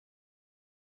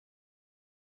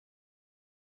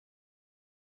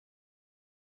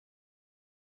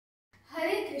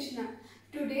Krishna.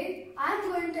 Today I am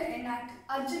going to enact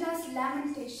Arjuna's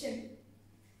Lamentation.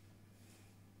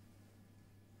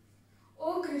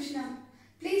 O Krishna,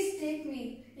 please take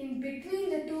me in between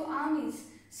the two armies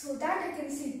so that I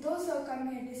can see those who are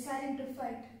coming and deciding to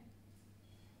fight.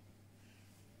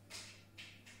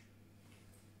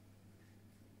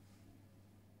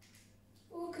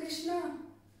 O Krishna,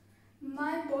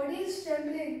 my body is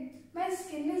trembling, my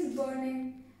skin is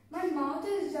burning, my mouth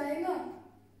is drying up.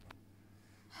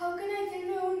 How can I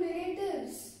kill my own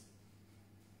relatives?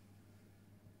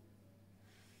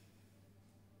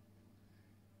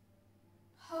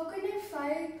 How can I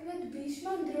fight with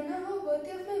Bhishma and Drona who are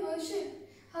worthy of my worship?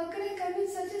 How can I commit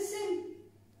such a sin?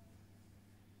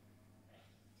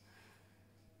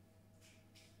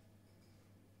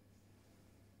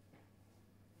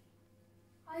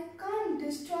 I can't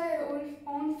destroy our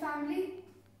own family.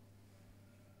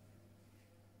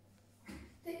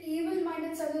 The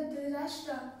evil-minded sons of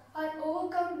Dhritarashtra are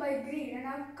overcome by greed and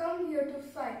have come here to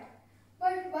fight.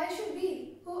 But why should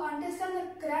we, who understand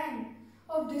the crime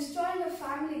of destroying a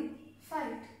family,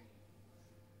 fight?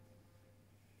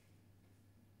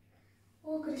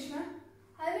 O Krishna,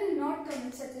 I will not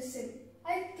commit such a sin.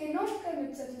 I cannot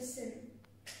commit such a sin.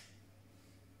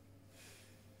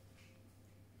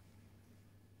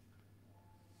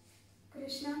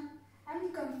 Krishna, I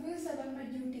am confused about my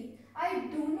duty. I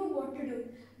don't know what to do.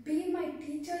 Be my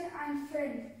teacher and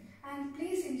friend, and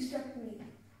please instruct me.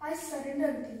 I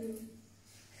surrender to you.